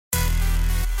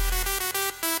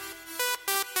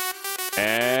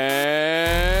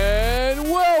And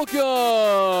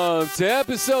welcome to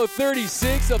episode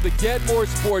 36 of the Get More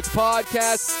Sports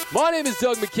Podcast. My name is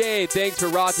Doug McCain. Thanks for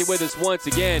rocking with us once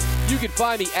again. You can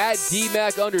find me at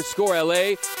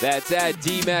DMAC_LA. That's at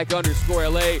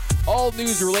DMAC_LA. All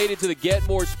news related to the Get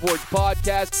More Sports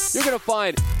Podcast, you're going to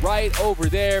find right over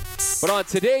there. But on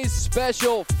today's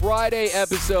special Friday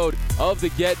episode of the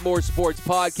Get More Sports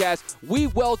Podcast, we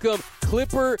welcome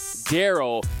Clipper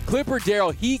Darrell. Clipper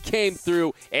Darrell, he came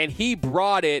through and he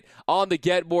brought it on the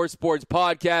Get More Sports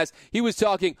Podcast. He was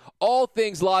talking all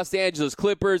things Los Angeles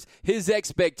Clippers, his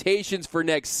expectations for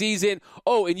next season.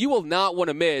 Oh, and you will not want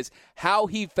to miss how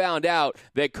he found out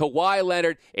that Kawhi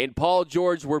Leonard and Paul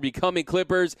George were becoming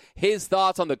Clippers, his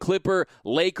thoughts on the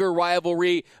Clipper-Laker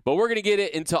rivalry. But we're going to get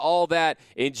into all that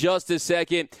in just a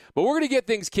second. But we're going to get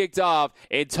things kicked off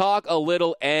and talk a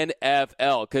little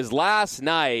NFL, because last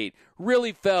night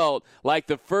really felt like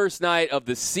the first night of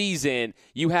the season.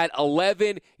 You had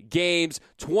 11 games,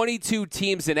 22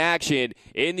 teams in action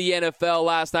in the NFL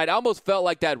last night. I almost felt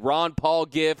like that Ron Paul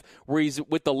gif where he's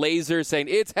with the laser saying,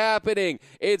 "It's happening,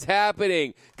 it's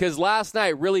happening," because last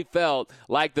night really felt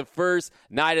like the first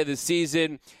night of the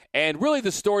season. And really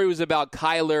the story was about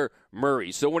Kyler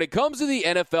Murray. So when it comes to the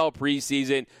NFL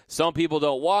preseason, some people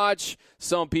don't watch,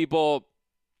 some people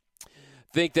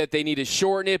think that they need to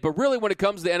shorten it. But really, when it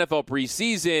comes to the NFL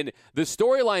preseason, the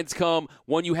storylines come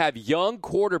when you have young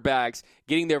quarterbacks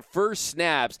getting their first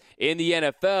snaps in the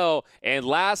NFL. And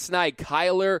last night,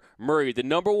 Kyler Murray, the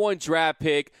number 1 draft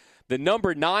pick, the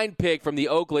number 9 pick from the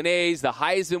Oakland A's, the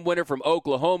Heisman winner from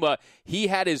Oklahoma, he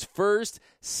had his first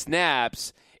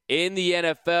snaps in the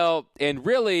NFL. And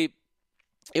really,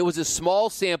 it was a small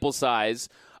sample size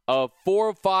of 4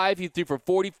 of 5. He threw for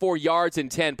 44 yards in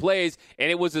 10 plays, and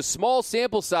it was a small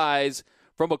sample size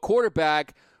from a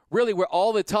quarterback, really, where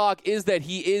all the talk is that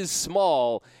he is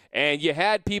small. And you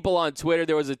had people on Twitter,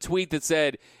 there was a tweet that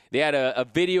said they had a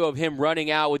video of him running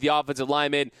out with the offensive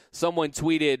lineman. Someone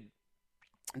tweeted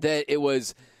that it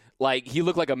was like he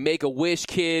looked like a Make-A-Wish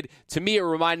kid. To me, it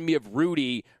reminded me of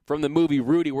Rudy from the movie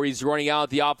Rudy, where he's running out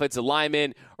with the offensive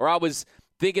lineman. Or I was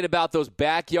thinking about those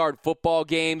backyard football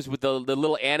games with the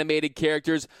little animated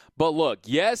characters. But look,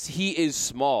 yes, he is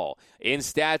small in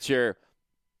stature,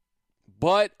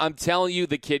 but I'm telling you,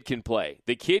 the kid can play.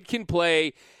 The kid can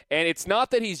play, and it's not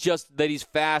that he's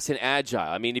fast and agile.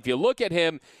 I mean, if you look at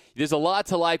him, there's a lot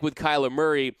to like with Kyler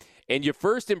Murray. And your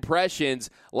first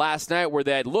impressions last night were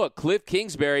that, look, Cliff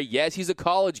Kingsbury, yes, he's a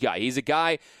college guy. He's a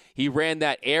guy, he ran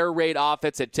that air raid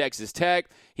offense at Texas Tech.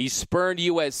 He spurned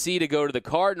USC to go to the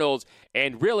Cardinals.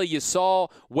 And really, you saw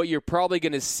what you're probably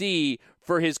going to see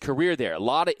for his career there. A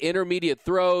lot of intermediate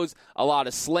throws, a lot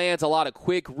of slants, a lot of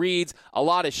quick reads, a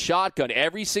lot of shotgun.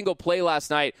 Every single play last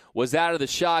night was out of the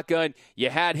shotgun. You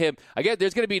had him. Again,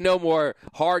 there's going to be no more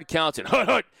hard counts and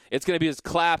it's going to be just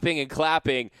clapping and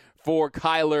clapping for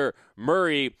Kyler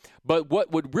Murray. But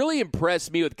what would really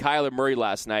impress me with Kyler Murray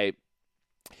last night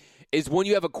is when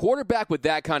you have a quarterback with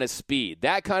that kind of speed,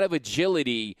 that kind of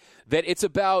agility, that it's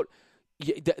about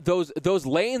those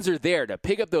lanes are there to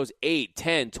pick up those 8,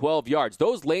 10, 12 yards.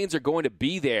 Those lanes are going to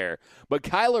be there. But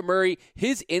Kyler Murray,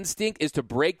 his instinct is to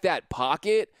break that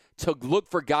pocket, to look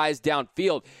for guys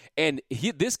downfield. And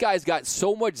this guy's got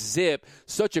so much zip,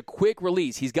 such a quick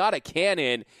release. He's got a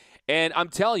cannon. And I'm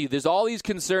telling you, there's all these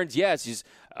concerns. Yes, he's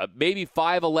maybe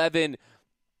 5'11"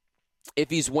 if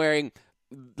he's wearing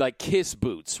like Kiss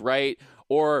boots, right?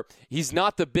 Or he's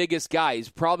not the biggest guy. He's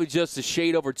probably just a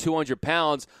shade over 200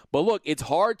 pounds. But look, it's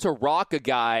hard to rock a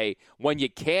guy when you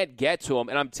can't get to him.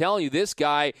 And I'm telling you, this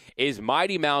guy is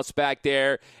Mighty Mouse back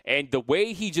there. And the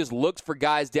way he just looks for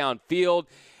guys downfield,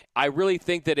 I really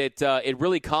think that it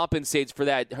really compensates for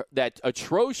that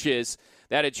atrocious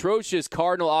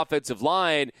Cardinal offensive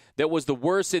line that was the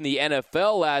worst in the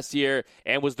NFL last year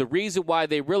and was the reason why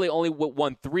they really only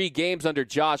won 3 games under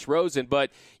Josh Rosen.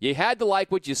 But you had to like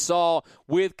what you saw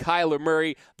with Kyler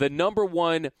Murray, the number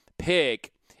 1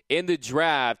 pick in the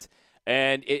draft.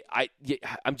 And I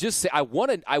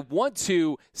want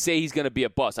to say he's going to be a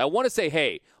bust. I want to say,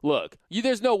 hey, look,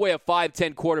 there's no way a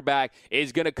 5'10" quarterback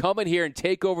is going to come in here and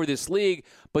take over this league.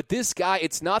 But this guy,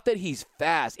 it's not that he's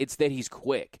fast, it's that he's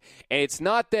quick. And it's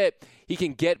not that he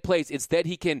can get plays, it's that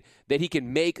he can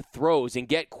make throws and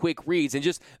get quick reads. And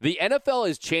just the NFL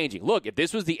is changing. Look, if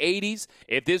this was the 80s,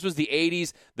 the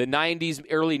 90s,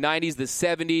 early 90s, the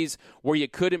 70s, where you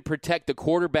couldn't protect the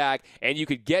quarterback and you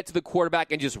could get to the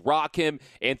quarterback and just rock him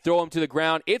and throw him to the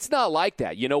ground, it's not like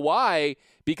that. You know why?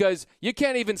 Because you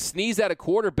can't even sneeze at a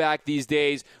quarterback these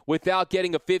days without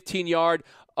getting a 15-yard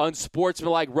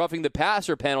unsportsmanlike roughing the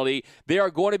passer penalty. They are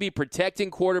going to be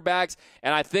protecting quarterbacks,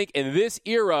 and I think in this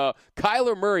era,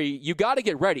 Kyler Murray, you got to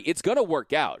get ready. It's going to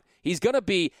work out. He's going to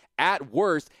be, at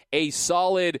worst, a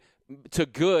solid to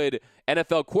good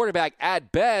NFL quarterback.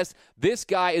 At best, this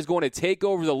guy is going to take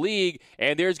over the league,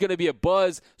 and there's going to be a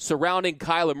buzz surrounding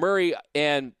Kyler Murray,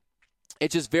 and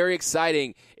it's just very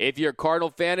exciting if you're a Cardinal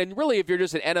fan, and really if you're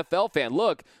just an NFL fan.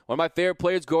 Look, one of my favorite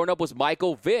players growing up was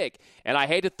Michael Vick, and I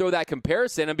hate to throw that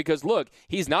comparison in because, look,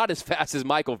 he's not as fast as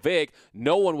Michael Vick.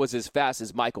 No one was as fast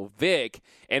as Michael Vick,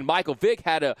 and Michael Vick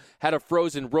had a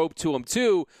frozen rope to him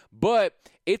too, but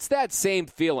it's that same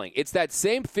feeling. It's that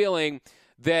same feeling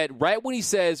that right when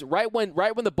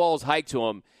the ball's hiked to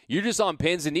him, you're just on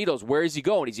pins and needles. Where is he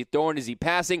going? Is he throwing? Is he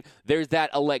passing? There's that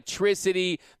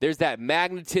electricity. There's that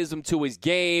magnetism to his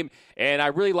game. And I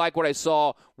really like what I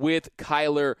saw with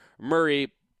Kyler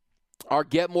Murray. Our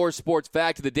Get More Sports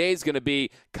fact of the day is going to be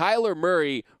Kyler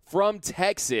Murray from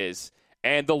Texas.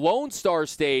 And the Lone Star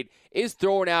State is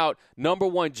throwing out number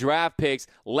 1 draft picks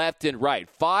left and right.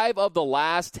 5 of the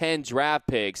last 10 draft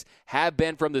picks have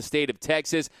been from the state of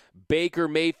Texas. Baker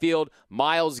Mayfield,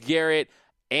 Myles Garrett,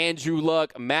 Andrew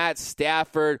Luck, Matt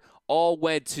Stafford, all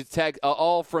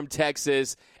from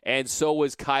Texas, and so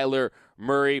was Kyler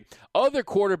Murray. Other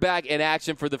quarterback in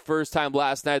action for the first time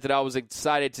last night that I was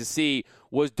excited to see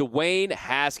was Dwayne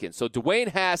Haskins. So Dwayne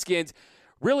Haskins,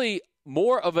 really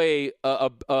more of a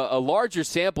larger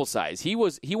sample size. He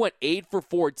went 8 for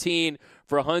 14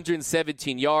 for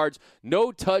 117 yards,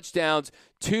 no touchdowns,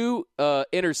 2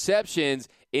 interceptions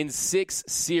in 6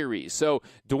 series. So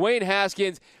Dwayne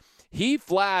Haskins, he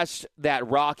flashed that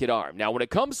rocket arm. Now, when it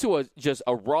comes to just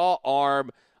a raw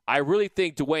arm, I really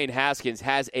think Dwayne Haskins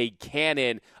has a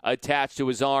cannon attached to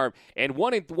his arm. And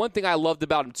one thing I loved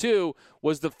about him, too,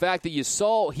 was the fact that you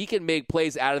saw he can make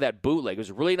plays out of that bootleg. It was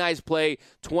a really nice play,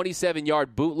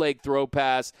 27-yard bootleg throw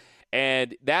pass.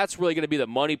 And that's really going to be the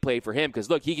money play for him because,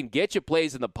 look, he can get you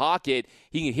plays in the pocket.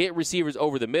 He can hit receivers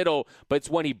over the middle. But it's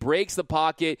when he breaks the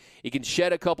pocket, he can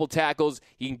shed a couple tackles.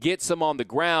 He can get some on the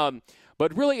ground.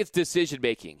 But really, it's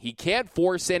decision-making. He can't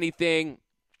force anything.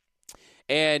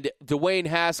 And Dwayne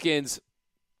Haskins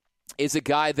is a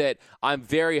guy that I'm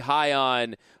very high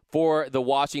on for the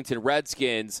Washington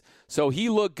Redskins. So he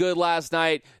looked good last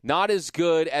night. Not as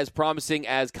good as promising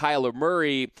as Kyler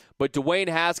Murray, but Dwayne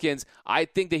Haskins, I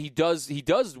think that he does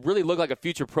really look like a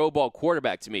future Pro Bowl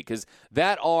quarterback to me because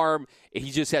that arm,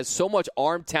 he just has so much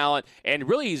arm talent, and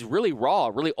really he's really raw.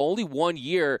 Really only 1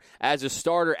 year as a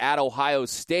starter at Ohio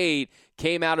State,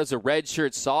 came out as a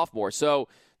redshirt sophomore. So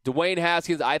Dwayne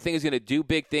Haskins, I think, is going to do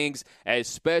big things,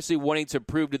 especially wanting to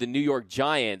prove to the New York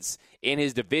Giants in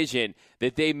his division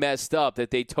that they messed up, that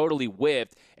they totally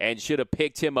whiffed and should have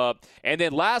picked him up. And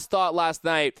then last thought last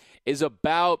night is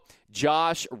about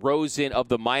Josh Rosen of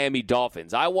the Miami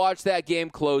Dolphins. I watched that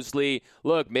game closely.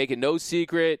 Look, make it no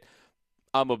secret,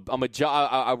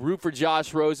 I root for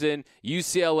Josh Rosen,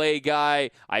 UCLA guy.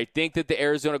 I think that the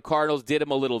Arizona Cardinals did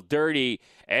him a little dirty.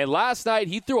 And last night,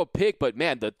 he threw a pick, but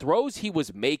man, the throws he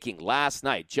was making last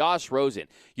night, Josh Rosen,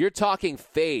 you're talking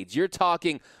fades, you're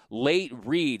talking late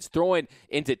reads, throwing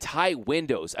into tight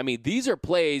windows. I mean, these are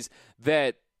plays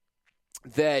that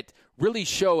really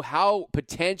show how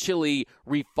potentially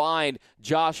refined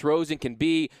Josh Rosen can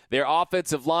be. Their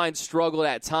offensive line struggled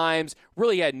at times,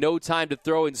 really had no time to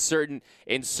throw in certain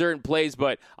plays,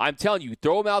 but I'm telling you,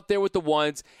 throw him out there with the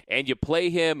ones and you play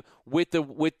him with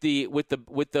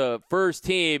the first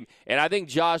team. And I think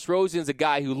Josh Rosen's a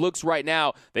guy who looks right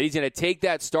now that he's going to take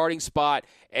that starting spot,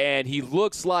 and he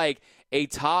looks like a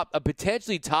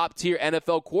potentially top-tier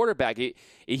NFL quarterback.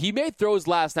 He made throws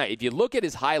last night. If you look at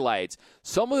his highlights,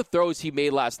 some of the throws he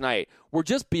made last night were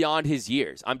just beyond his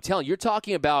years. I'm telling you, you're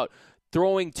talking about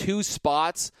throwing 2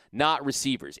 spots, not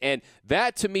receivers. And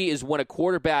that, to me, is when a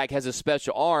quarterback has a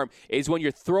special arm, is when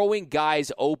you're throwing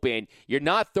guys open. You're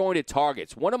not throwing to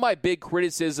targets. One of my big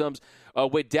criticisms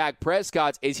with Dak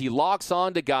Prescott is he locks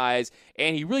on to guys,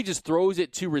 and he really just throws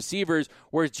it to receivers,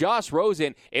 whereas Josh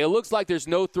Rosen, it looks like there's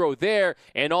no throw there,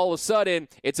 and all of a sudden,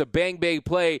 it's a bang-bang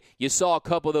play. You saw a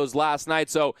couple of those last night,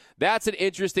 so that's an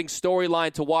interesting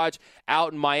storyline to watch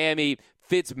out in Miami.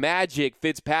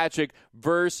 Fitzpatrick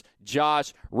versus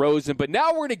Josh Rosen. But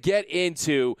now we're going to get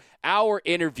into our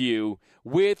interview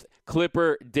with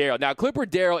Clipper Darrell. Now, Clipper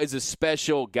Darrell is a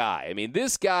special guy. I mean,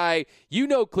 this guy, you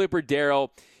know Clipper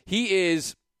Darrell.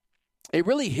 It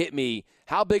really hit me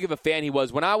how big of a fan he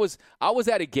was. When I was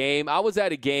at a game. It was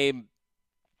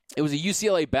a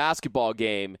UCLA basketball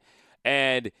game,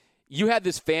 and you had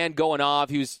this fan going off.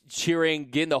 He was cheering,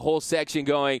 getting the whole section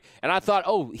going. And I thought,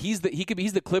 he's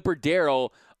the Clipper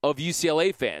Darrell of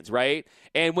UCLA fans, right?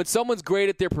 And when someone's great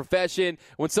at their profession,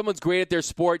 when someone's great at their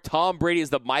sport, Tom Brady is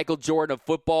the Michael Jordan of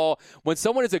football. When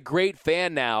someone is a great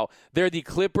fan now, they're the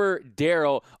Clipper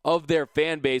Darrell of their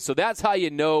fan base. So that's how you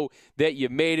know that you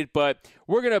made it. But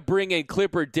we're going to bring in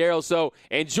Clipper Darrell. So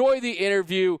enjoy the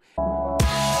interview.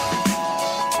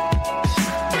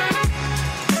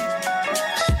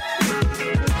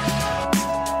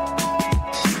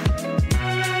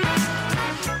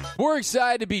 We're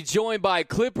excited to be joined by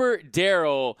Clipper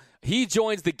Darrell. He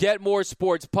joins the Get More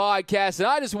Sports podcast, and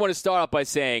I just want to start off by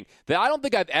saying that I don't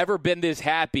think I've ever been this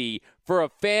happy for a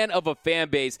fan of a fan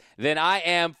base than I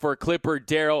am for Clipper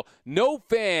Darrell. No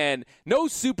fan, no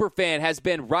super fan has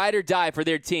been ride or die for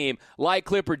their team like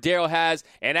Clipper Darrell has,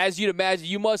 and as you'd imagine,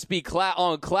 you must be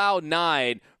on cloud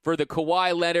nine for the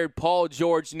Kawhi Leonard, Paul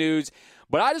George news.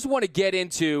 But I just want to get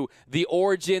into the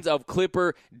origins of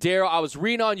Clipper Darrell. I was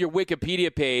reading on your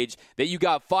Wikipedia page that you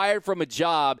got fired from a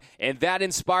job, and that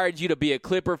inspired you to be a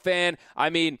Clipper fan. I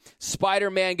mean,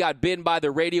 Spider-Man got bitten by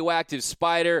the radioactive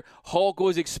spider. Hulk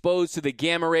was exposed to the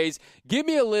gamma rays. Give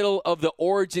me a little of the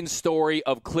origin story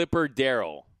of Clipper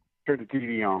Darrell. Heard the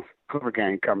TV on Clipper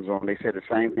game comes on. They said the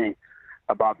same thing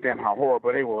about them, how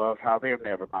horrible they was, how they'll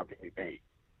never amount to anything.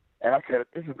 And I said,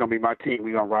 this is going to be my team.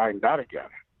 We're going to ride and die together.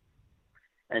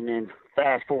 And then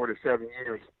fast forward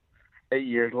to 8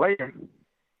 years later,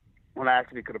 when I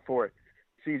actually could afford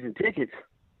season tickets,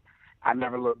 I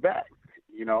never looked back.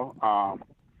 You know,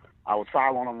 I was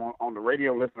following them on the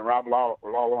radio, listening to Rob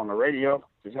Lawler on the radio,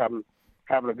 just having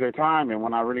a good time. And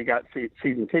when I really got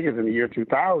season tickets in the year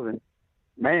 2000,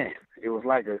 man, it was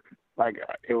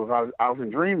I was in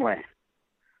dreamland.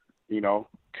 You know,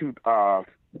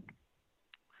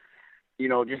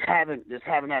 just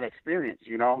having that experience,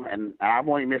 you know, and I've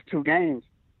only missed 2 games.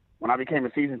 When I became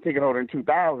a season ticket holder in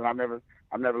 2000, I've never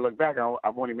looked back.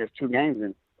 I've only missed 2 games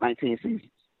in 19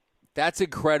 seasons. That's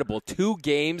incredible. 2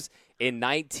 games in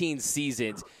 19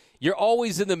 seasons. You're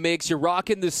always in the mix. You're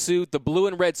rocking the suit, the blue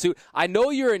and red suit. I know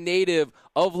you're a native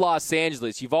of Los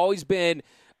Angeles. You've always been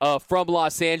from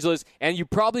Los Angeles, and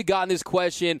you've probably gotten this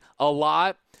question a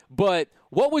lot. But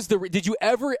did you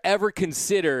ever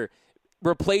consider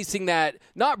replacing that,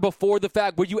 not before the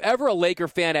fact, were you ever a Laker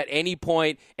fan at any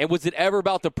point, and was it ever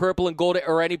about the purple and gold at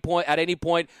any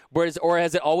point, or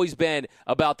has it always been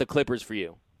about the Clippers for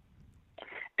you?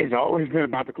 It's always been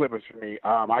about the Clippers for me.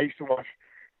 I used to watch,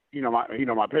 my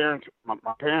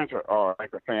parents are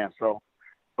Laker fans,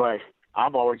 but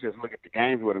I've always just looked at the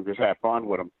games with them, just had fun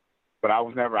with them. But I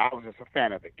was just a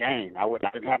fan of the game. I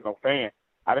didn't have no fan.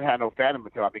 I didn't have no fandom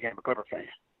until I became a Clipper fan.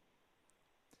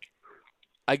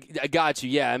 I got you.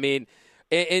 Yeah, I mean,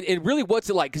 and really, what's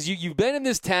it like? Because you've been in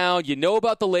this town, you know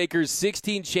about the Lakers,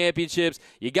 16 championships.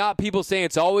 You got people saying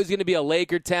it's always going to be a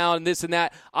Laker town and this and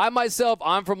that. I'm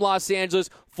from Los Angeles.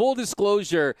 Full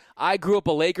disclosure, I grew up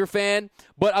a Laker fan,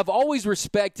 but I've always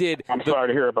respected. I'm sorry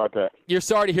to hear about that. You're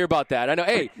sorry to hear about that. I know.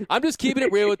 Hey, I'm just keeping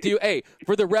it real with you. Hey,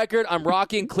 for the record, I'm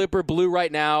rocking Clipper blue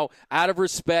right now out of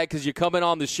respect because you're coming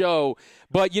on the show.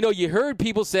 But, you heard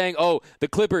people saying, oh, the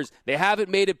Clippers, they haven't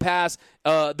made it past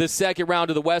the second round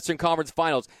of the Western Conference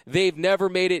Finals. They've never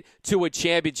made it to a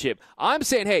championship. I'm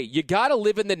saying, hey, you got to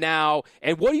live in the now.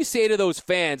 And what do you say to those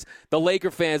fans, the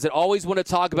Laker fans that always want to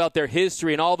talk about their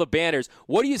history and all the banners?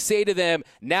 What do you say to them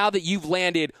now that you've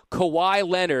landed Kawhi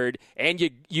Leonard and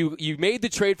you made the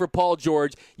trade for Paul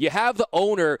George? You have the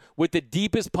owner with the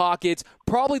deepest pockets,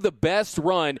 probably the best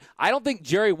run. I don't think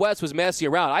Jerry West was messing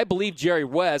around. I believe Jerry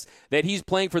West that he's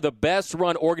playing for the best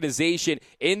run organization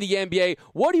in the NBA.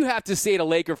 What do you have to say to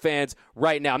Laker fans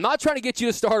right now? I'm not trying to get you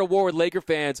to start a war with Laker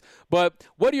fans, but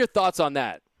what are your thoughts on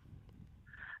that?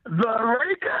 The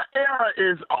Laker era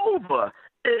is over.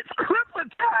 It's Clipper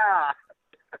time.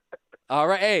 All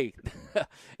right, hey,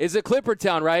 it's a Clipper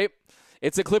town, right?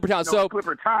 It's a Clipper town. No, so it's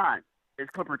Clipper time.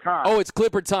 It's Clipper time. Oh, it's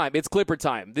Clipper time. It's Clipper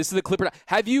time. This is the Clipper time.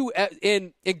 Have you,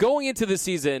 in going into this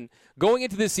season, I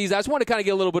just want to kind of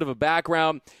get a little bit of a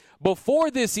background. Before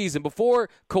this season, before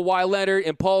Kawhi Leonard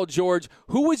and Paul George,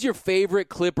 who was your favorite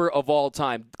Clipper of all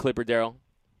time, Clipper Darrell?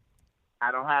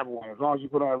 I don't have one. As long as you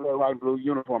put on a red, white, and blue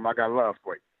uniform, I got love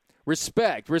for you.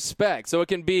 Respect. So it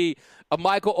can be a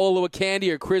Michael Olowokandi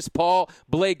or Chris Paul,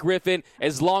 Blake Griffin.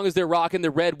 As long as they're rocking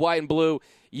the red, white, and blue,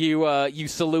 you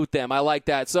salute them. I like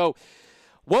that. So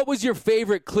what was your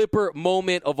favorite Clipper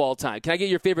moment of all time? Can I get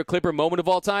your favorite Clipper moment of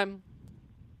all time?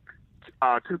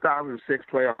 2006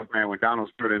 playoffs, man, when Donald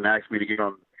Sterling asked me to get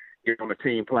on the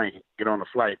team plane, get on the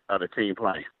flight of the team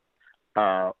plane.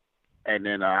 And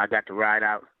then I got to ride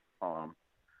out.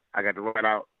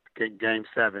 Game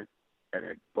 7 and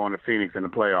going to Phoenix in the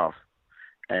playoffs.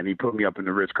 And he put me up in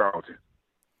the Ritz-Carlton.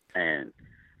 And,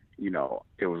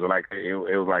 it was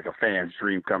like a fan's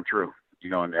dream come true.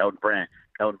 And Elton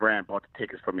Brand bought the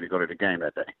tickets for me to go to the game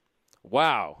that day.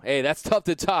 Wow. Hey, that's tough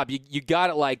to top. You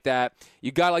got it like that.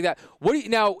 What do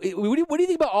you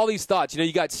think about all these thoughts?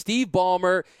 You got Steve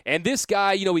Ballmer, and this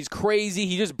guy, he's crazy.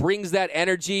 He just brings that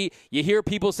energy. You hear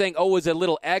people saying, oh, it's a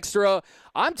little extra.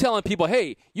 I'm telling people,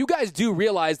 hey, you guys do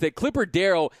realize that Clipper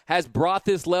Darrell has brought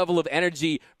this level of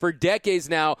energy for decades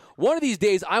now. One of these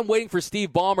days, I'm waiting for Steve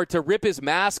Ballmer to rip his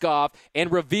mask off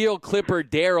and reveal Clipper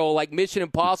Darrell, like Mission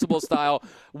Impossible style.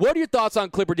 What are your thoughts on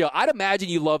Clipper Darrell? I'd imagine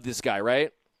you love this guy,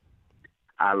 right?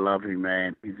 I love him,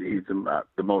 man. He's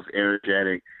the most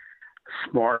energetic,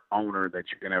 smart owner that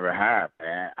you can ever have,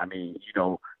 man. I mean,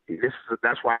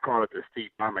 that's why I call it the Steve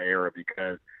Ballmer era,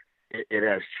 because it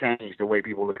has changed the way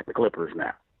people look at the Clippers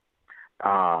now.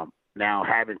 Now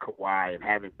having Kawhi and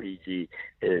having PG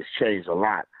has changed a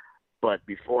lot. But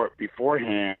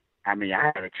beforehand, I mean,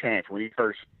 I had a chance when he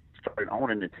first started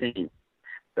owning the team.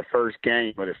 The first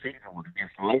game of the season was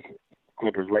against the Lakers,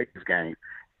 Clippers-Lakers game.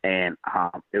 And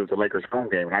it was a Lakers home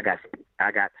game, and I got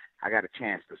a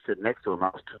chance to sit next to him.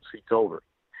 I was 2 seats over,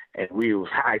 and we was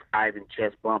high-fiving,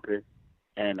 chest bumping,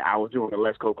 and I was doing the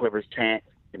 "Let's Go Clippers" chant,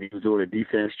 and he was doing a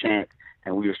defense chant,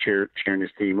 and we was cheering this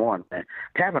team on, man.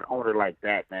 To have an owner like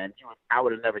that, man, I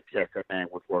would have never guessed that man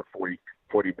was worth $40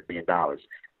 billion.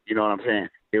 You know what I'm saying?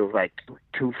 It was like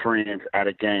two friends at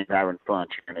a game having fun,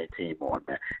 cheering their team on,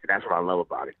 man. And that's what I love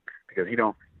about it, because he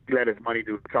let his money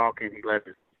do the talking, he let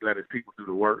his people do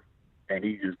the work, and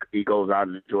he goes out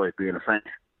and enjoys being a fan.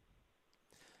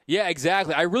 Yeah,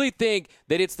 exactly. I really think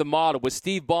that it's the model with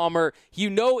Steve Ballmer.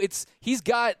 He's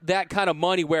got that kind of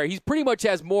money where he pretty much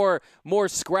has more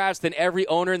scraps than every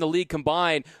owner in the league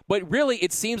combined. But really,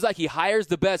 it seems like he hires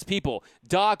the best people.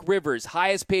 Doc Rivers,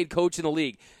 highest paid coach in the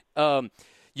league.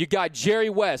 You got Jerry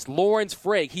West, Lawrence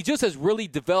Frank. He just has really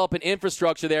developed an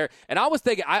infrastructure there. And I was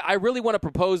thinking, I really want to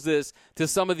propose this to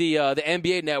some of the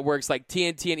NBA networks like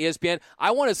TNT and ESPN.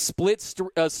 I want a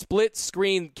split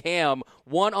screen cam,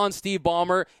 one on Steve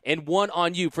Ballmer and one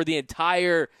on you for the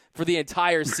entire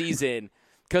season,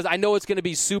 because I know it's going to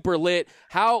be super lit.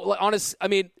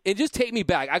 And just take me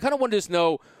back. I kind of want to just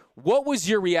know, what was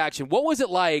your reaction? What was it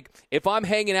like if I'm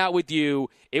hanging out with you,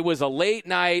 it was a late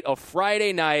night, a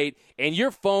Friday night, and your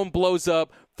phone blows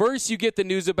up? First you get the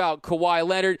news about Kawhi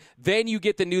Leonard, then you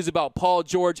get the news about Paul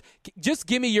George. Just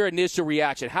give me your initial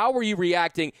reaction. How were you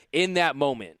reacting in that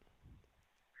moment?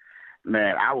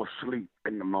 Man, I was asleep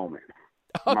in the moment.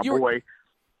 I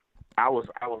was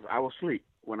asleep.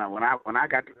 When I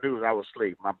got the news, I was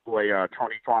asleep. My boy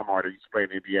Tony Farmer, who used to play in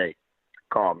the NBA,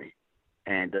 called me.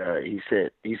 And he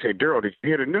said, Darrell, did you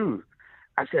hear the news?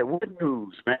 I said, what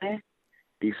news, man?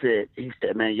 He said,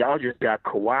 man, y'all just got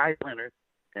Kawhi Leonard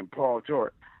and Paul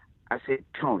George. I said,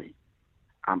 Tony,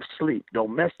 I'm asleep.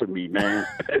 Don't mess with me, man.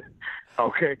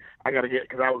 Okay, I got to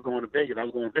because I was going to Vegas. I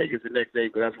was going to Vegas the next day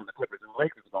because that's when the Clippers and the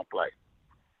Lakers were going to play.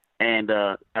 And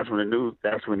that's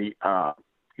when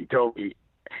he told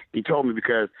me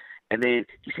because, and then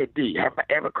he said, D, have I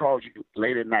ever called you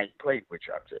late at night and played with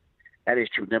you? I said, that is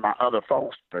true. Then my other phone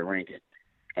started ringing.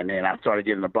 And then I started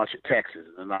getting a bunch of texts,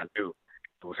 and I knew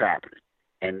it was happening.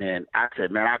 And then I said,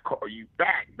 man, I'll call you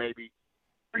back, baby.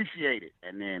 Appreciate it.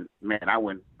 And then, man, I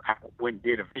went and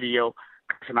did a video,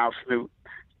 cussing out Snoop.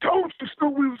 Told you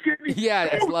Snoop we was getting.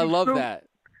 Yeah, I love Snoop. that.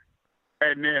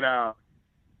 And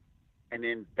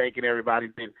then thanking everybody.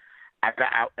 Then I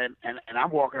got out, and I'm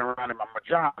walking around in my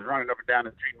pajamas, running up and down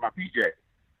the street in my PJ.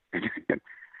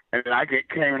 And then I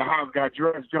came in the house, got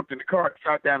dressed, jumped in the car,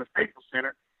 shot down to Staples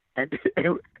Center, and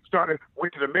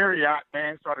went to the Marriott,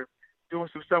 man, started doing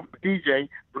some stuff with the DJ,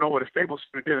 went over to Staples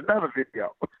Center, did another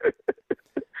video.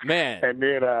 Man. And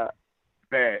then,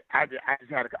 man, I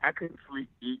couldn't sleep,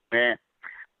 eat, man.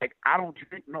 Like, I don't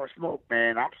drink nor smoke,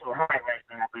 man. I'm so high right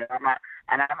now, man.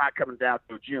 I'm not coming down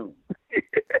till June.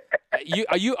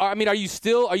 Are you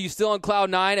still on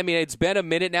cloud nine? I mean, it's been a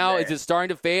minute now. Man. Is it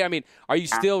starting to fade? I mean, are you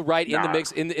still in the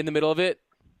mix, in the middle of it?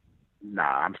 Nah,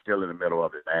 I'm still in the middle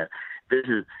of it, man.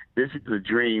 This is a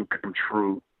dream come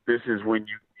true. This is when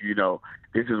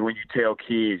this is when you tell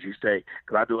kids, you say,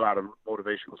 because I do a lot of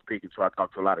motivational speaking, so I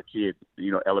talk to a lot of kids,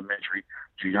 elementary,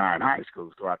 junior high, and high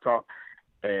school. So I talk,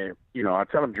 and I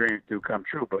tell them dreams do come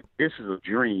true, but this is a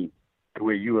dream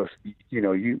where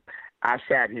I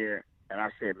sat here and I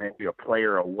said, man, we're a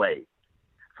player away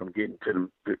from getting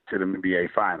to the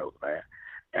NBA Finals, man.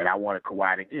 And I wanted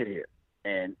Kawhi to get here.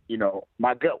 And,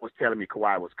 my gut was telling me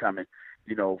Kawhi was coming.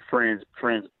 Friends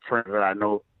that I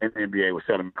know in the NBA was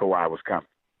telling me Kawhi was coming.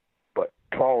 But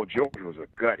Paul George was a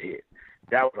gut hit.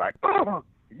 That was like, oh,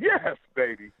 yes,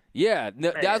 baby. Yeah,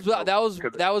 that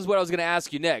was what I was going to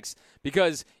ask you next,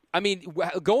 because I mean,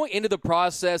 going into the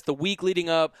process, the week leading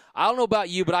up, I don't know about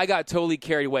you, but I got totally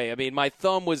carried away. I mean, my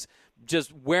thumb was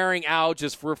just wearing out,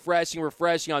 just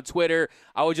refreshing on Twitter.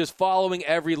 I was just following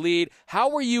every lead. How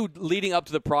were you leading up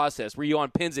to the process? Were you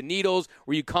on pins and needles?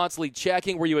 Were you constantly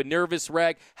checking? Were you a nervous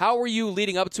wreck? How were you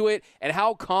leading up to it? And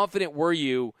how confident were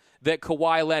you that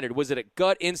Kawhi Leonard, was it a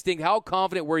gut instinct? How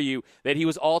confident were you that he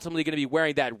was ultimately going to be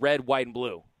wearing that red, white, and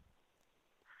blue?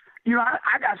 You know,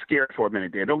 I got scared for a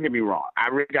minute there. Don't get me wrong. I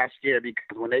really got scared because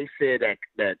when they said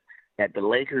that the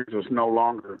Lakers was no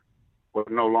longer,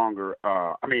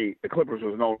 the Clippers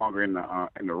was no longer in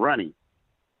the running,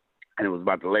 and it was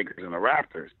about the Lakers and the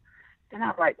Raptors. Then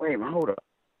I'm like, wait a minute, hold up.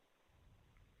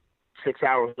 6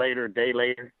 hours later, a day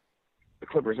later, the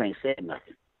Clippers ain't said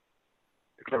nothing.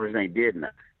 The Clippers ain't did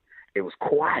nothing. It was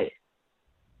quiet.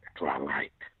 That's what I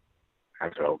liked. I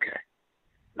said, okay.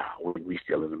 No, we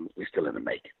still in the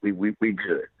making. We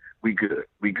good.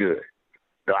 We good.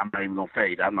 No, I'm not even gonna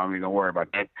fade. I'm not even gonna worry about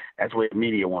that. That's what the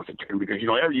media wants to do because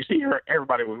you see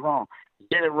everybody was wrong.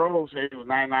 Derrick Rose said he was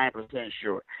 99%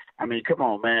 sure. I mean, come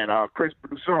on, man. Chris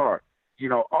Broussard.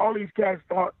 All these guys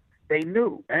thought they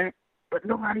knew, man, but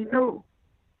nobody knew.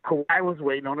 Kawhi was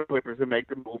waiting on the Clippers to make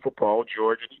the move for Paul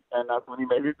George, and that's when he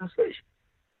made his decision.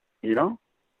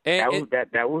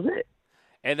 That was it.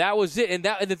 And that was it. And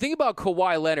the thing about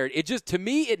Kawhi Leonard, to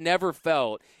me, it never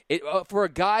felt. For a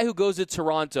guy who goes to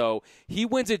Toronto, he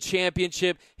wins a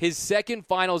championship, his second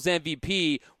Finals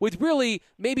MVP, with really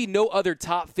maybe no other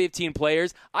top 15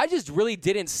 players. I just really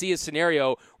didn't see a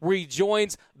scenario where he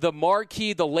joins the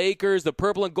marquee, the Lakers, the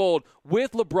purple and gold,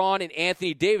 with LeBron and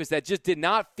Anthony Davis. That just did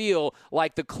not feel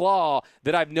like the Claw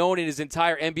that I've known in his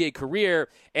entire NBA career.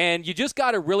 And you just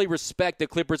got to really respect the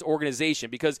Clippers organization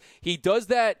because he does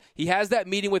that. He has that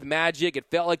meeting with Magic. It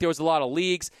felt like there was a lot of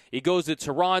leaks. He goes to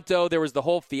Toronto. There was the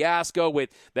whole fiasco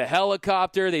with the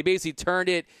helicopter. They basically turned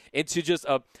it into just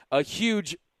a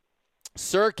huge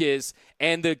circus.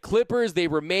 And the Clippers, they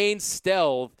remained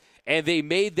stealth, and they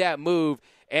made that move.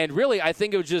 And really, I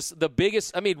think it was just the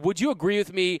biggest. I mean, would you agree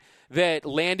with me that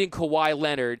landing Kawhi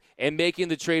Leonard and making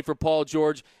the trade for Paul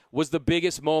George was the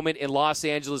biggest moment in Los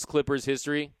Angeles Clippers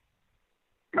history?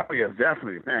 Oh, yeah,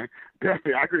 definitely, man.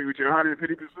 Definitely. I agree with you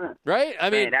 150%. Right? I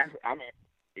mean, that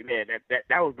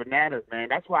was bananas, man.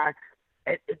 That's why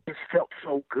it just felt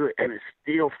so good, and it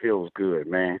still feels good,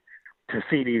 man, to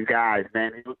see these guys,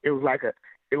 man. It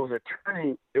was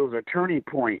a turning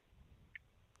point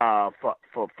for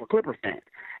Clipper fans.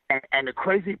 And the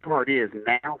crazy part is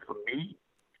now for me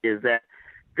is that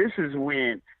this is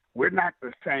when we're not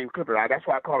the same Clippers. That's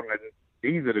why I call them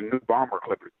these are the new Bomber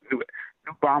Clippers, new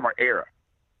Bomber era.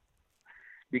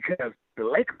 Because the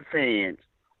Lakers fans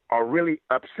are really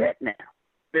upset now.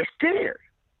 They're scared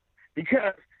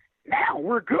because now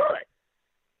we're good.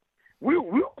 We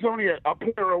was only a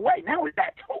player away. Now we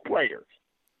got two players.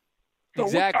 So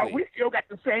exactly. We still got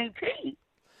the same team.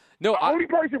 No, the only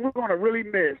person we're going to really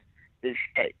miss is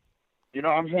Shea. You know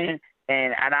what I'm saying?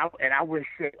 And I wish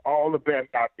Shea all the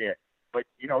best out there. But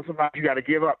sometimes you got to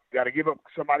give up. You got to give up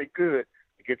somebody good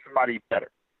to get somebody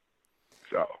better.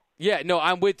 So. Yeah, no,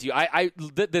 I'm with you.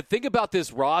 The thing about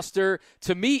this roster,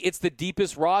 to me, it's the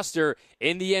deepest roster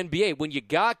in the NBA. When you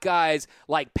got guys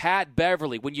like Pat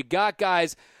Beverly, when you got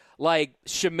guys like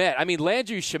Shamet. I mean,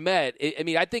 Landry Shamet,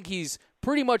 I think he's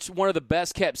pretty much one of the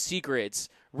best-kept secrets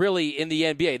really in the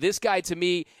NBA. This guy, to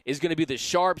me, is going to be the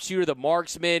sharpshooter, the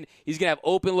marksman. He's going to have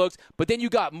open looks. But then you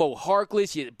got Mo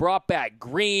Harkless. You brought back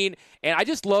Green. And I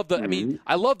just love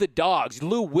I love the dogs.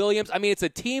 Lou Williams. It's a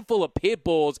team full of pit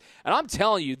bulls. And I'm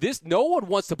telling you, no one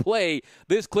wants to play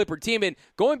this Clipper team. And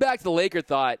going back to the Laker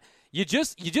thought, you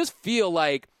just feel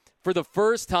like for the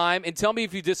first time, and tell me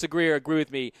if you disagree or agree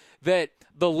with me, that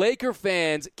the Laker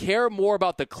fans care more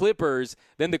about the Clippers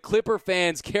than the Clipper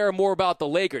fans care more about the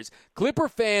Lakers. Clipper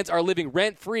fans are living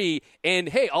rent-free, and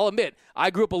hey, I'll admit, I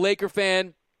grew up a Laker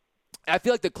fan. I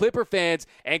feel like the Clipper fans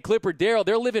and Clipper Darrell,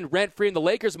 they're living rent-free in the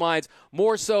Lakers' minds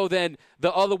more so than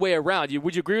the other way around.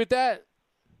 Would you agree with that?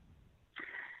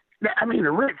 The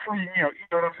rent-free, you know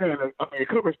what I'm saying? The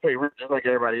Clippers play rent just like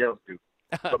everybody else do.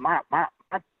 But my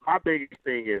biggest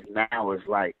thing is now is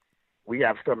like we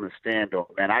have something to stand on.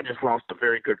 Man, I just lost a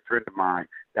very good friend of mine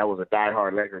that was a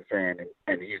diehard Lakers fan,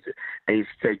 and he used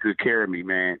to take good care of me,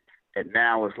 man. And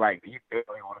now it's like he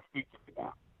barely want to speak to me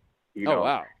now. Oh,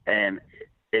 wow. And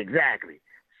exactly.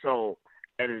 So,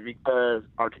 and it's because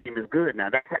our team is good now.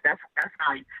 That's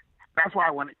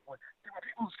why when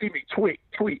people see me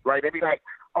tweet, right? They be like,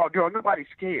 "Oh, Joe, nobody's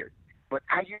scared." But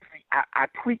I usually I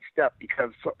tweet stuff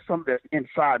because some of that's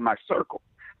inside my circle.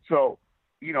 So,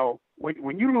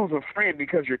 when you lose a friend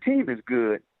because your team is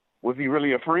good, was he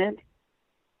really a friend?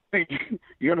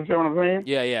 You understand what I'm saying?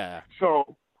 Yeah.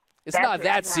 So it's not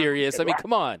that serious. I mean,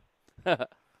 come on.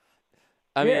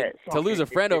 I mean, to lose a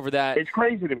friend over that. It's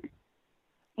crazy to me.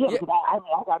 Yeah, because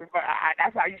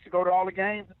that's how I used to go to all the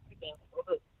games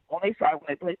on their side when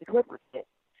they played the Clippers.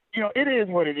 You know, it is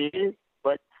what it is.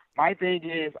 But my thing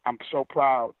is, I'm so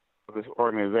proud of this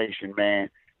organization, man,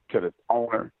 to the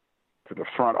owner, to the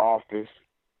front office,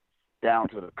 down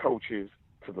to the coaches,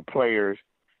 to the players,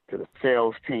 to the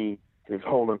sales team, to this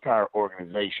whole entire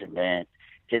organization, man.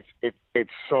 It's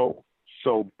so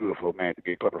beautiful, man, to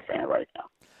be a Clipper fan right now.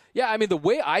 Yeah, I mean, the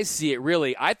way I see it,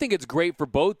 really, I think it's great for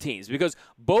both teams because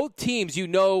both teams, you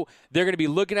know, they're going to be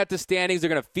looking at the standings. They're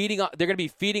going to be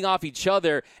feeding off each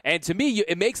other. And to me,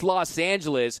 it makes Los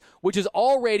Angeles, which is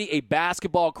already a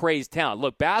basketball-crazed town.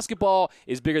 Look, basketball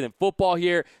is bigger than football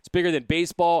here. It's bigger than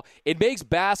baseball. It makes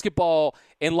basketball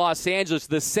in Los Angeles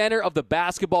the center of the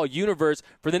basketball universe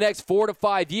for the next 4 to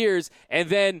 5 years. And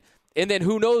then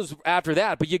who knows after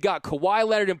that? But you got Kawhi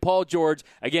Leonard and Paul George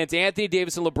against Anthony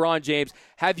Davis and LeBron James.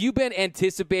 Have you been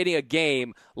anticipating a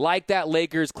game like that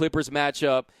Lakers-Clippers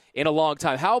matchup in a long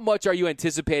time? How much are you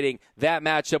anticipating that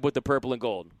matchup with the purple and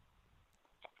gold?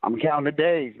 I'm counting the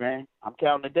days, man. I'm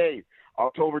counting the days.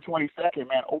 October 22nd,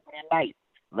 man, opening night.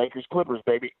 Lakers-Clippers,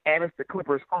 baby. And it's the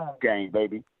Clippers home game,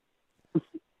 baby.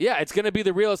 Yeah, it's going to be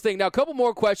the realest thing. Now, a couple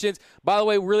more questions. By the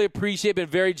way, really appreciate, been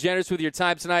very generous with your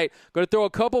time tonight. Going to throw a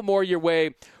couple more your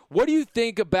way. What do you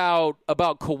think about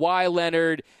Kawhi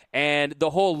Leonard and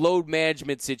the whole load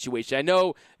management situation? I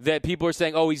know that people are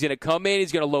saying, he's going to come in,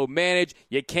 he's going to load manage.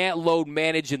 You can't load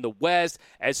manage in the West,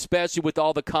 especially with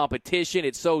all the competition.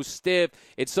 It's so stiff.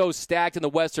 It's so stacked in the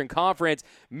Western Conference.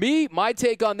 My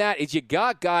take on that is you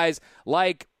got guys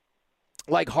like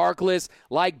Harkless,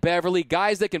 like Beverly,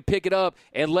 guys that can pick it up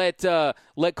and let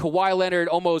Kawhi Leonard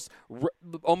almost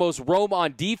roam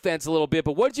on defense a little bit.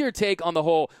 But what's your take on the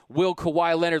whole will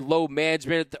Kawhi Leonard load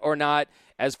management or not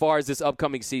as far as this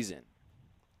upcoming season?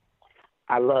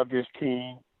 I love this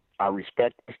team. I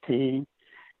respect this team.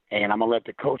 And I'm going to let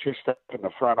the coaches step in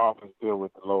the front office deal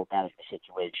with the load management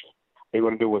situation. They're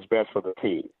going to do what's best for the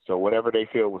team. So whatever they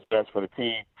feel was best for the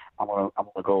team, I'm going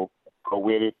to go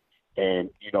with it. And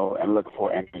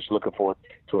looking forward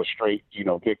to a straight,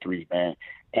 victories, man.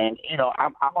 And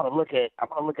I'm going to look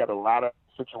at a lot of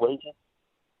situations,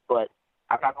 but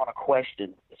I'm not going to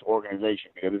question this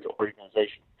organization because this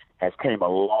organization has came a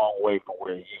long way from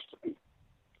where it used to be.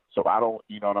 So I don't,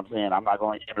 you know what I'm saying? I'm not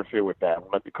going to interfere with that. I'm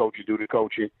going to let the coaches do the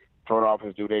coaching, front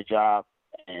office do their job,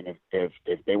 and if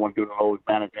they want to do the load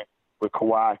management with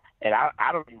Kawhi, and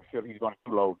I don't even feel he's going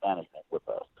to do load management with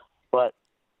us, but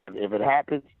if it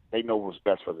happens, they know what's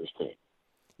best for this team.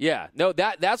 Yeah, no,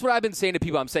 that's what I've been saying to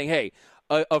people. I'm saying, hey,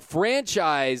 a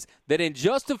franchise that in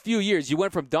just a few years, you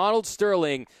went from Donald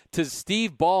Sterling to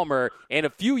Steve Ballmer. In a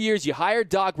few years, you hired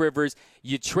Doc Rivers.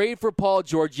 You trade for Paul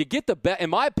George. You get the best. In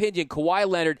my opinion, Kawhi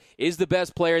Leonard is the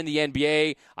best player in the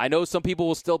NBA. I know some people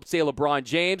will still say LeBron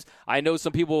James. I know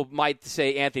some people might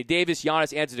say Anthony Davis,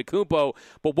 Giannis Antetokounmpo.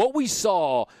 But what we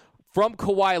saw from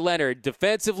Kawhi Leonard,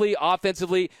 defensively,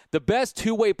 offensively, the best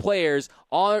two-way players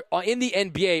in the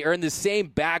NBA are in the same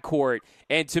backcourt.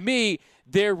 And to me,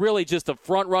 they're really just the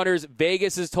front runners.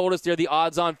 Vegas has told us they're the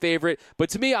odds-on favorite. But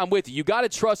to me, I'm with you. You got to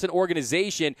trust an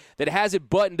organization that has it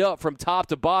buttoned up from top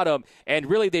to bottom. And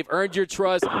really, they've earned your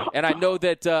trust. And I know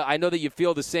that you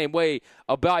feel the same way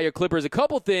about your Clippers. A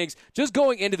couple things just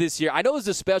going into this year. I know this is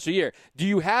a special year. Do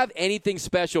you have anything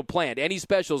special planned? Any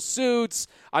special suits?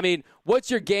 I mean, what's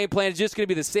your game plan? It's just going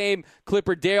to be the same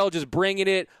Clipper Daryl, just bringing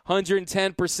it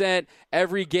 110%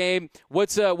 every game.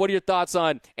 What are your thoughts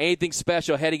on anything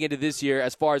special heading into this year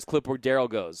as far as Clipper Daryl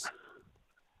goes?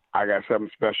 I got something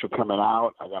special coming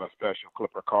out. I got a special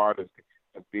Clipper card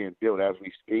that's being built as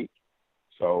we speak.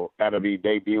 So that'll be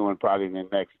debuting probably in the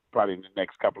next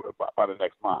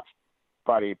month,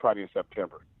 probably in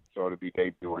September. So it'll be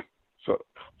debuting for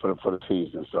the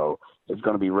season. So it's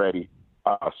going to be ready.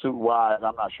 Suit wise,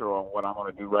 I'm not sure on what I'm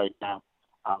going to do right now.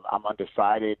 I'm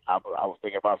undecided. I was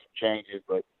thinking about some changes,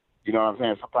 but you know what I'm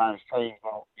saying. Sometimes change,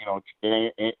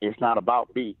 it's not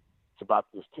about me. It's about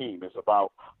this team. It's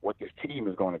about what this team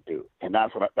is going to do, and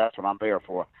that's what I'm there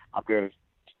for. I'm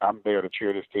there to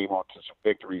cheer this team on to some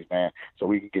victories, man, so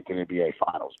we can get to the NBA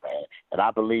Finals, man. And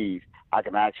I believe I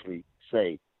can actually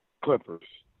say Clippers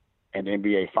and the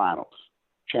NBA Finals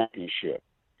championship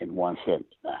in one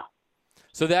sentence now.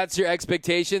 So that's your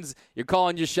expectations? You're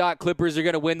calling your shot Clippers are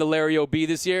going to win the Larry O.B.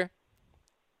 this year?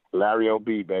 Larry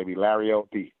O.B., baby. Larry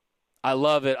O.B. I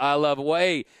love it. Well,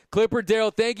 hey, Clipper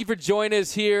Daryl, thank you for joining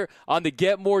us here on the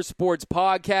Get More Sports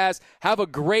podcast. Have a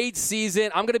great season.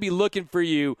 I'm going to be looking for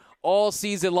you all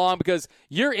season long because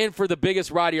you're in for the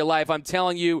biggest ride of your life. I'm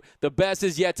telling you, the best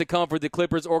is yet to come for the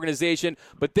Clippers organization.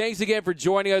 But thanks again for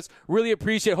joining us. Really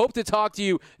appreciate it. Hope to talk to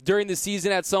you during the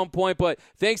season at some point. But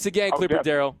thanks again, Clipper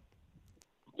Darrell.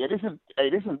 Yeah, this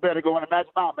is better going to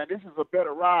Magic Mountain, man. This is a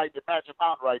better ride than Magic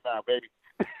Mountain right now, baby.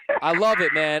 I love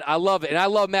it, man. I love it. And I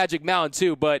love Magic Mountain,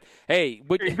 too. But, hey.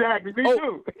 Exactly. Me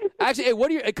too. Actually,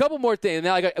 hey, a couple more things.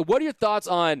 Now, what are your thoughts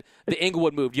on the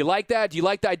Inglewood move? Do you like that? Do you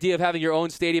like the idea of having your own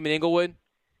stadium in Inglewood?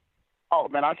 Oh,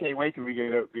 man, I can't wait till we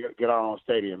get our own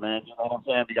stadium, man. You know what I'm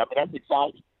saying? I mean, that's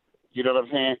exciting. You know what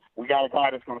I'm saying? We got a guy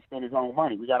that's going to spend his own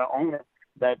money. We got an owner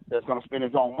that's going to spend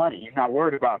his own money. He's not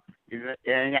worried about – he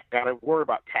ain't got to worry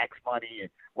about tax money and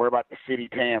worry about the city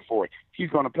paying for it. He's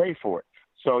going to pay for it.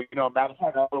 So, you know, matter of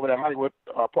fact, I was over at Hollywood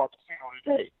Park Casino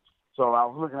today. So I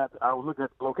was looking at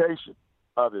the location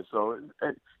of it. So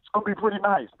it's going to be pretty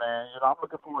nice, man. You know, I'm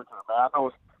looking forward to it, man. I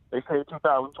know they say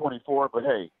 2024, but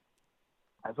hey,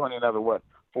 that's only another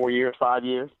 4 years, 5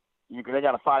 years. They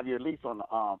got a 5-year lease on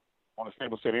the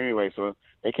Staples Center anyway, so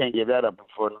they can't give that up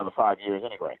for another 5 years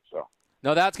anyway. So.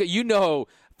 No, that's good. You know,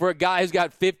 for a guy who's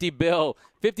got $50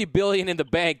 billion in the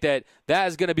bank, that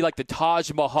is going to be like the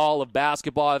Taj Mahal of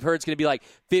basketball. I've heard it's going to be like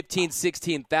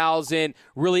 16,000,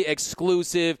 really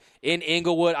exclusive in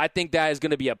Inglewood. I think that is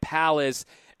going to be a palace.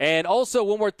 And also,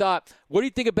 one more thought. What do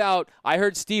you think about, I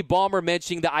heard Steve Ballmer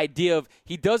mentioning the idea of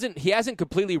he hasn't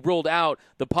completely ruled out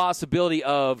the possibility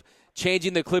of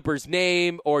changing the Clippers'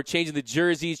 name or changing the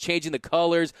jerseys, changing the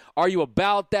colors. Are you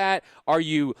about that? Are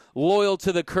you loyal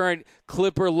to the current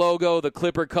Clipper logo, the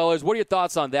Clipper colors? What are your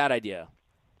thoughts on that idea?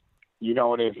 You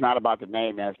know, it's not about the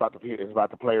name, man. It's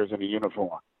about the players in the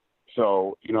uniform.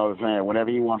 So, you know what I'm saying? Whatever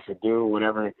he wants to do,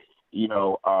 whatever, you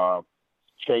know,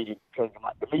 change the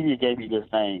media gave me this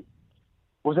name.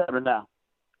 What's happening now?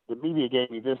 The media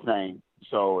gave me this name.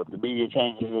 So if the media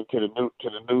changes it to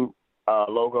the new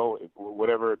logo,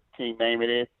 whatever team name it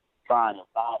is, fine. If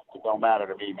not, it don't matter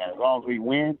to me, man. As long as we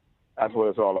win, that's what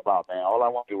it's all about, man. All I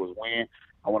want to do is win.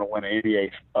 I want to win an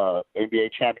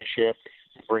NBA championship,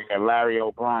 bring that Larry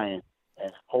O'Brien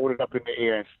and hold it up in the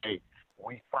air and say,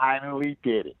 we finally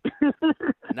did it.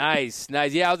 Nice.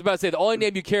 Yeah, I was about to say, the only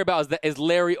name you care about is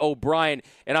Larry O'Brien.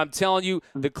 And I'm telling you,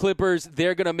 the Clippers,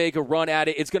 they're going to make a run at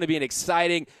it. It's going to be an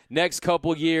exciting next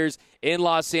couple years in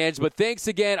Los Angeles. But thanks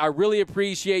again. I really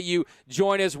appreciate you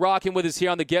joining us, rocking with us here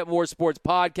on the Get More Sports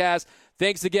podcast.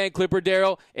 Thanks again, Clipper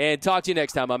Darrell, and talk to you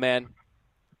next time, my man.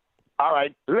 All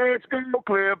right. Let's go,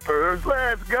 Clippers.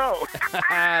 Let's go.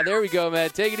 There we go, man.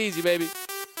 Take it easy, baby.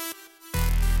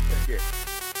 Take care.